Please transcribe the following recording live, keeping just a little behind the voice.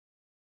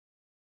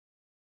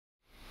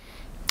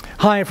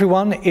Hi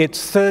everyone,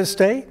 it's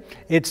Thursday.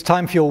 It's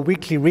time for your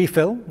weekly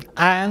refill,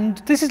 and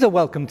this is a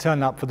welcome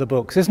turn up for the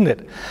books, isn't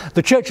it?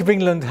 The Church of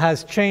England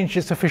has changed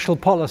its official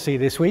policy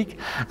this week,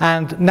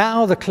 and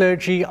now the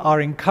clergy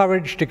are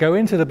encouraged to go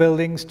into the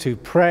buildings to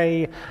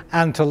pray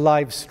and to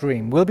live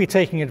stream. We'll be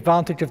taking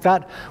advantage of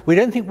that. We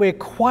don't think we're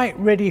quite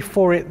ready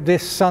for it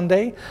this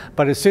Sunday,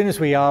 but as soon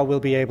as we are, we'll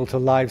be able to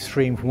live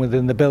stream from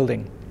within the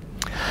building.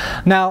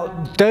 Now,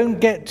 don't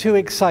get too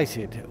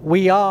excited.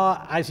 We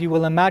are, as you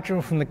will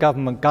imagine from the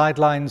government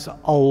guidelines,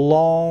 a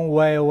long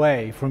way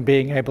away from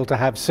being able to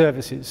have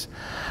services.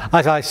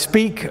 As I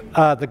speak,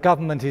 the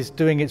government is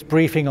doing its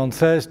briefing on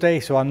Thursday,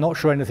 so I'm not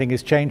sure anything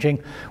is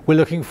changing. We're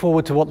looking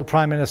forward to what the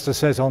Prime Minister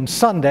says on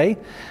Sunday,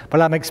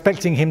 but I'm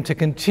expecting him to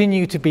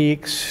continue to be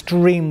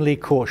extremely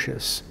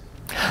cautious.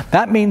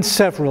 That means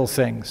several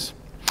things.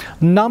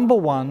 Number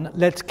one,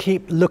 let's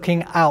keep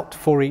looking out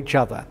for each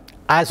other.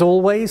 As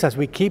always, as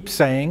we keep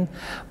saying,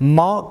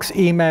 Mark's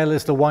email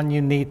is the one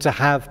you need to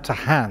have to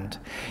hand.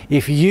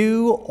 If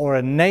you or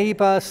a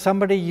neighbor,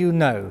 somebody you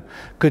know,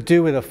 could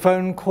do with a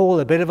phone call,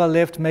 a bit of a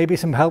lift, maybe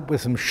some help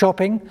with some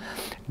shopping,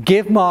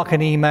 give Mark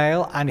an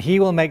email and he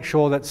will make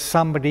sure that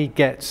somebody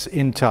gets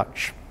in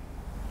touch.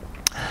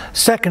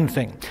 Second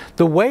thing,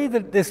 the way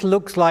that this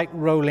looks like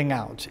rolling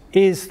out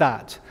is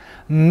that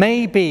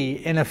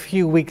maybe in a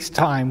few weeks'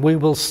 time we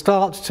will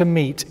start to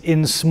meet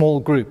in small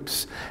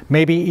groups,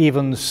 maybe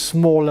even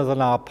smaller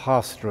than our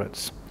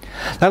pastorates.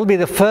 That'll be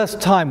the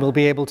first time we'll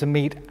be able to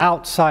meet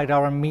outside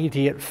our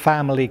immediate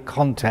family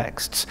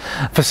contexts.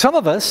 For some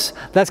of us,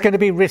 that's going to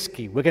be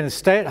risky. We're going to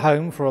stay at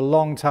home for a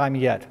long time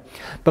yet.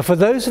 But for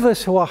those of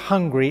us who are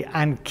hungry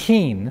and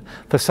keen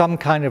for some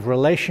kind of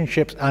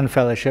relationships and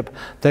fellowship,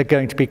 they're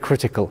going to be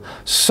critical.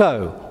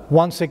 So,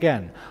 once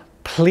again,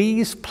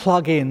 please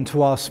plug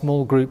into our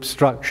small group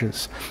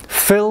structures.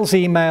 Phil's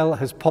email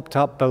has popped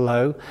up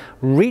below.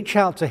 Reach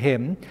out to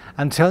him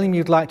and tell him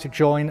you'd like to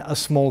join a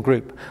small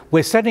group.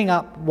 We're setting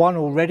up one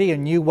already, a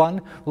new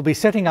one. We'll be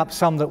setting up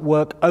some that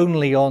work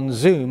only on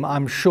Zoom,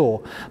 I'm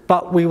sure.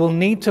 But we will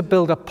need to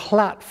build a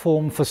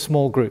platform for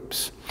small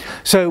groups.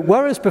 So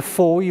whereas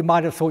before you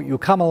might have thought you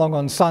come along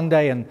on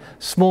Sunday and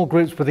small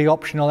groups were the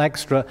optional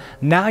extra,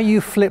 now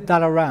you flip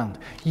that around.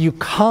 You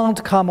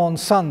can't come on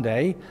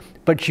Sunday,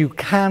 but you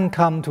can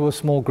come to a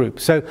small group.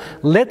 So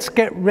let's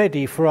get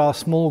ready for our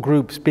small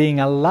groups being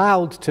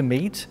allowed to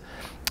meet.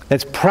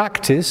 Let's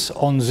practice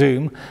on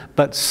Zoom,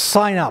 but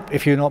sign up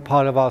if you're not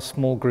part of our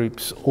small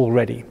groups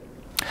already.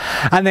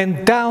 And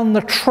then down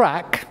the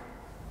track,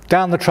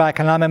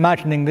 and I'm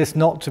imagining this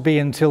not to be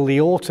until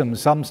the autumn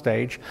some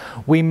stage,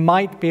 we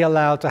might be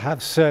allowed to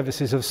have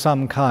services of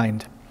some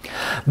kind.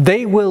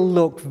 They will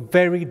look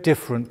very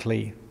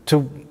differently to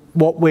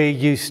what we're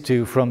used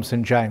to from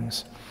St.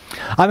 James.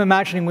 I'm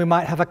imagining we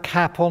might have a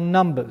cap on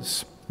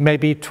numbers,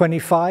 maybe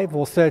 25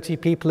 or 30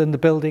 people in the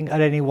building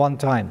at any one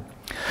time.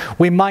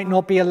 We might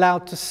not be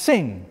allowed to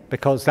sing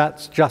because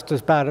that's just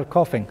as bad as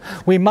coughing.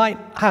 We might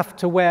have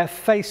to wear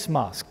face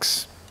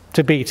masks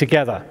to be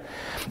together.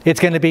 It's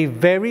going to be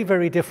very,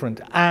 very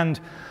different. And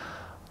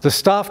the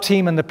staff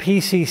team and the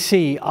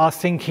PCC are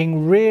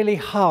thinking really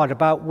hard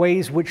about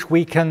ways which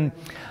we can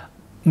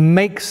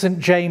make St.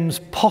 James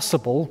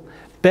possible,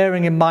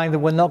 bearing in mind that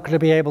we're not going to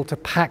be able to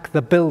pack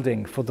the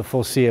building for the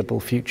foreseeable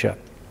future.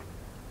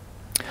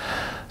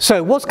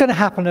 So what's going to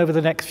happen over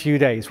the next few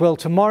days? Well,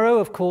 tomorrow,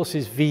 of course,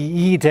 is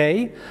VE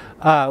Day.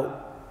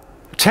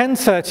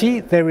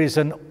 10:30, there is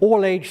an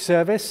all-age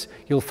service.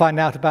 You'll find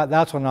out about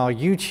that on our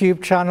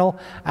YouTube channel.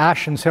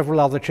 Ash and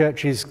several other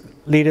churches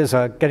leaders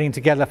are getting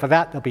together for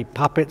that. There'll be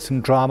puppets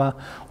and drama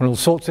and all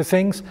sorts of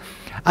things.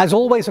 As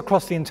always,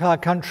 across the entire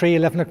country,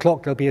 11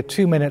 o'clock, there'll be a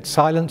 2-minute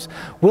silence.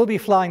 We'll be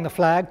flying the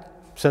flag,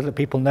 so that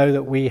people know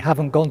that we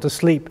haven't gone to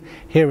sleep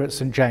here at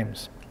St.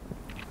 James.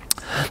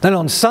 Then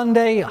on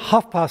Sunday,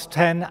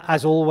 10:30,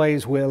 as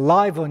always, we're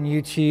live on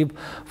YouTube,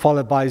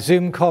 followed by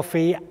Zoom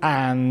coffee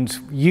and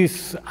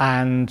youth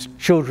and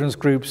children's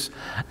groups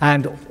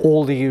and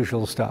all the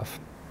usual stuff.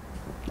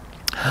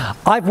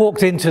 I've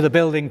walked into the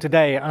building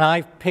today and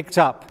I've picked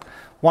up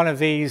one of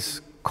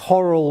these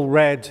coral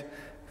red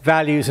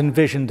values and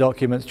vision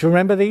documents. Do you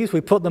remember these?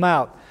 We put them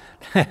out.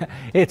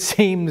 It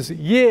seems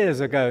years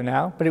ago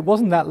now, but it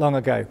wasn't that long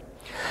ago.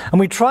 And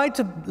we tried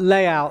to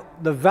lay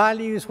out the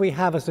values we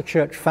have as a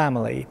church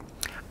family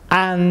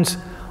and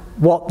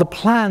what the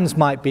plans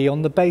might be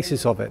on the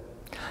basis of it.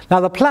 Now,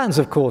 the plans,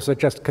 of course, are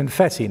just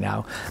confetti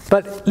now,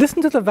 but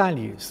listen to the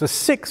values, the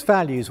 6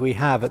 values we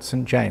have at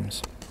St.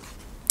 James.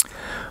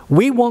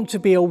 We want to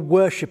be a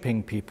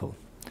worshipping people.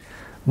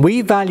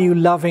 We value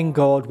loving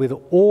God with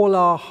all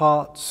our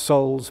hearts,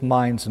 souls,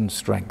 minds, and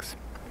strength.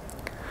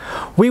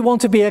 We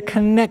want to be a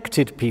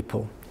connected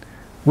people.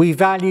 We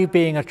value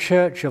being a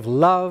church of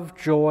love,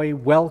 joy,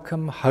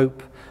 welcome,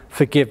 hope,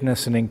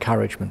 forgiveness, and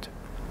encouragement.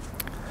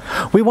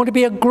 We want to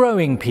be a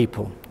growing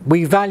people.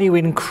 We value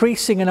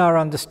increasing in our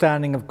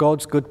understanding of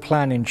God's good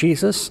plan in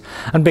Jesus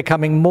and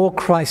becoming more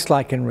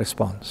Christ-like in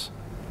response.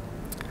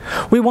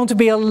 We want to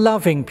be a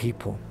loving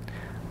people.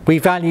 We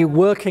value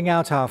working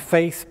out our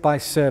faith by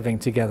serving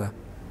together.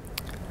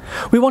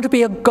 We want to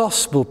be a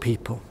gospel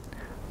people.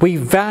 We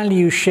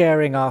value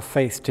sharing our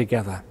faith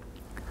together.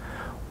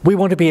 We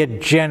want to be a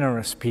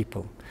generous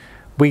people.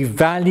 We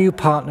value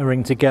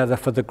partnering together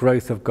for the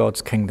growth of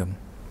God's kingdom.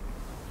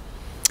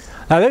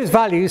 Now, those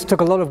values took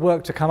a lot of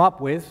work to come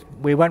up with.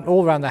 We went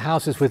all around the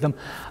houses with them,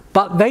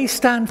 but they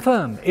stand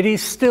firm. It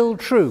is still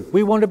true.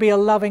 We want to be a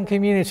loving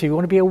community. We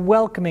want to be a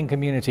welcoming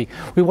community.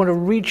 We want to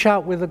reach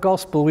out with the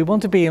gospel. We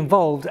want to be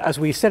involved, as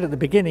we said at the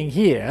beginning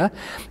here,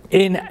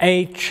 in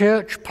a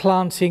church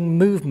planting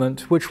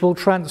movement which will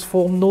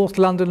transform North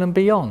London and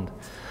beyond.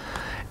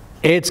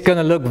 It's going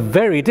to look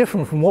very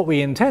different from what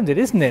we intended,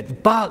 isn't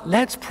it? But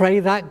let's pray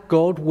that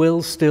God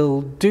will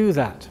still do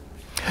that.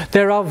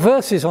 There are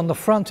verses on the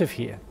front of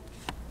here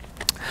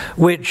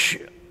which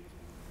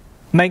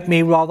make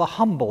me rather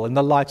humble in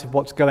the light of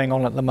what's going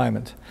on at the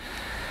moment.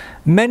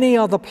 Many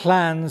are the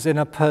plans in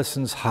a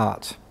person's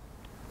heart,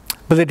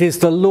 but it is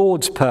the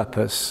Lord's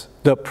purpose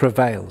that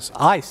prevails.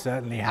 I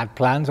certainly had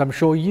plans. I'm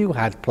sure you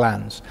had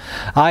plans.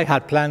 I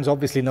had plans,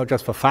 obviously, not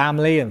just for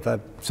family and for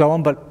so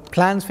on, but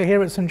plans for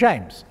here at St.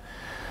 James.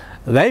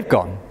 They've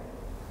gone.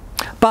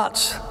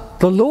 But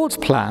the Lord's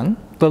plan,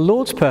 the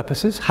Lord's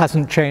purposes,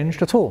 hasn't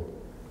changed at all.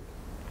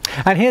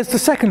 And here's the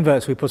second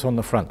verse we put on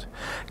the front.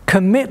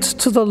 Commit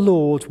to the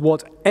Lord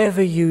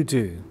whatever you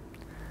do,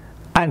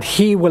 and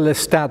he will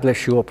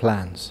establish your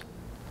plans.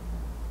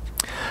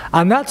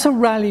 And that's a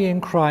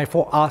rallying cry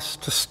for us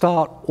to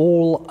start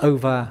all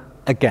over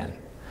again.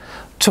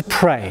 To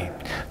pray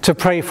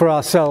for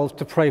ourselves,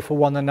 to pray for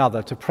one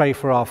another, to pray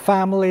for our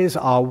families,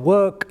 our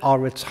work, our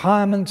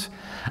retirement,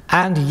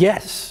 and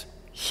yes,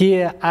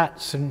 here at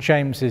St.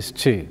 James's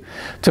too.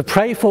 To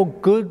pray for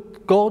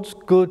God's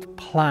good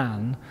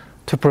plan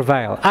to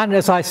prevail. And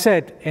as I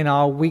said in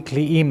our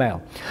weekly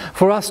email,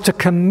 for us to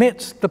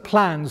commit the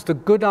plans, the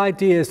good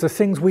ideas, the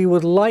things we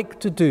would like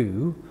to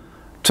do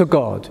to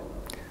God,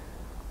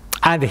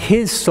 and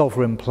his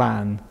sovereign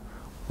plan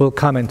will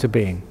come into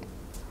being.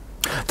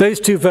 Those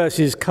two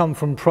verses come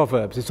from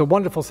Proverbs. It's a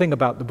wonderful thing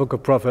about the book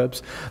of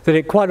Proverbs that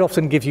it quite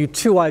often gives you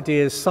two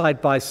ideas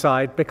side by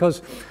side,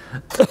 because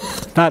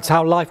that's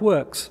how life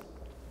works.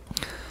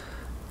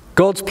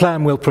 God's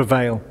plan will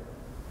prevail,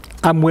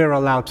 and we're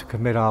allowed to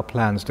commit our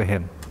plans to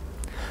him.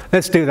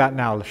 Let's do that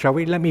now, shall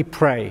we? Let me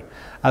pray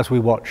as we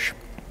watch.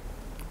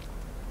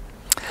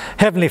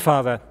 Heavenly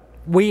Father,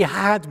 we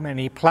had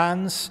many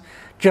plans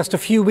just a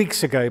few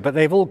weeks ago, but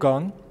they've all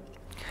gone.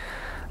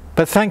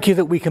 But thank you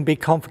that we can be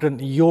confident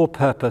that your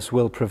purpose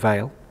will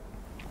prevail.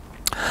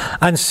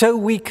 And so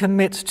we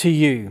commit to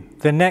you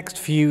the next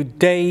few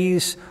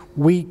days,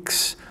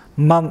 weeks,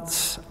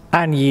 months,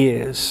 and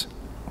years,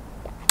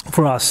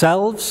 for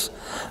ourselves,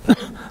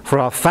 for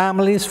our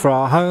families, for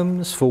our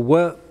homes, for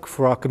work,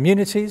 for our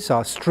communities,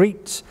 our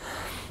streets,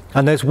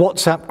 and those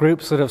WhatsApp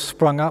groups that have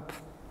sprung up.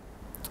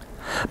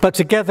 But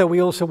together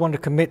we also want to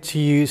commit to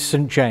you,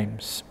 St.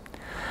 James.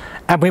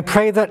 And we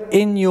pray that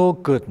in your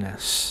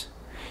goodness,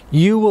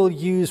 you will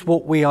use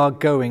what we are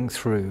going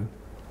through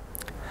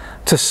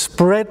to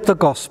spread the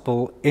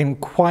gospel in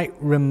quite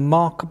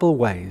remarkable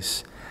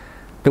ways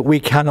that we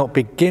cannot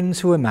begin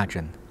to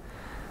imagine,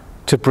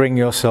 to bring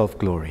yourself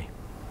glory.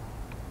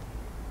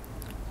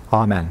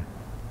 Amen.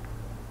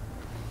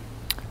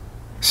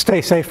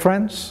 Stay safe,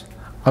 friends,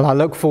 and I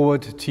look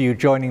forward to you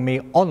joining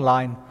me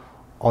online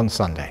on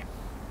Sunday.